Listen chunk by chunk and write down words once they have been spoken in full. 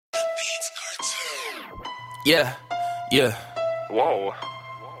Yeah, yeah. Whoa.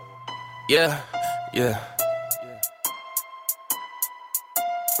 Yeah, yeah.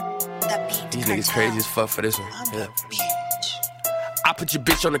 These niggas crazy as fuck for this one. Yeah. I put your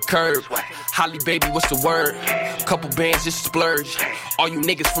bitch on the curb. Holly, baby, what's the word? Couple bands, just splurge. All you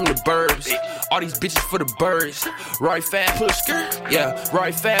niggas from the burbs. All these bitches for the birds. Right fat, pull a skirt. Yeah.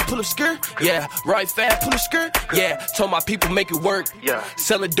 Right fat, pull a skirt. Yeah. Right fat, pull a skirt. Yeah. Told my people make it work. Yeah.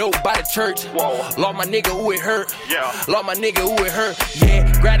 Selling dope by the church. Whoa. Law my nigga, ooh, it hurt. Yeah. Law my nigga, ooh, it hurt.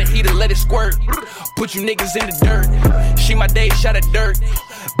 Yeah. Grab the heater, let it squirt. Put you niggas in the dirt. She my day, shot at dirt.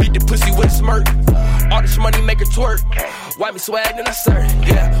 Beat the pussy with a smirk. All this money make her twerk. Why me swag, then I surf.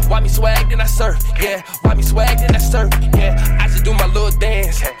 Yeah. Why me swag, then I surf. Yeah. Why me swag, then I surf. Yeah. I just do my little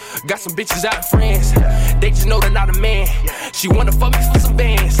dance. Got some bitches out in France. They just know they're not a man. She wanna fuck me for some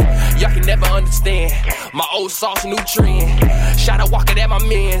bands. Y'all can never understand. My old sauce, new trend. Shot out walking at my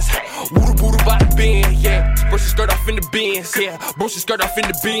mans. Woodoo boodoo by the bend. Yeah. Brush your skirt off in the bins. Yeah. Brush your skirt off in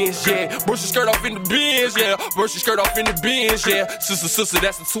the bins. Yeah. Brush your skirt off in the bins. Yeah. Brush your skirt off in the bins. Yeah. Sister,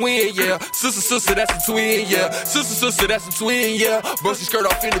 that's a twin. Yeah. Sister, that's a twin. Yeah. Sister, that's a twin. Yeah. Brush your skirt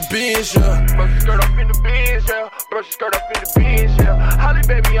off in the bins. Yeah. Brush your skirt off in the bins. Yeah. Brush your skirt off in the bins. Yeah. Holly,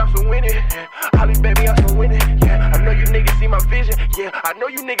 baby, I'm so winning. Yeah. Holly, baby, I'm so winning. Yeah. I know you niggas see my vision. Yeah. I know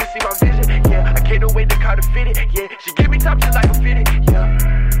you niggas see my vision. Yeah. I can't wait to call the fitted. Yeah. She give me top just like a fitted. Yeah.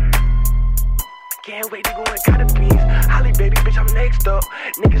 Can't wait to go and got the beans. Holly, baby, bitch, I'm next up.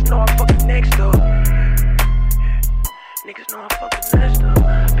 Niggas know I'm fucking next up. Niggas know I'm fucking next up.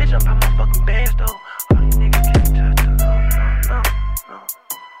 Bitch, I'm by my fucking bands though. All these niggas can't touch the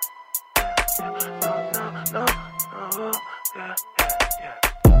no. Yeah, yeah, yeah.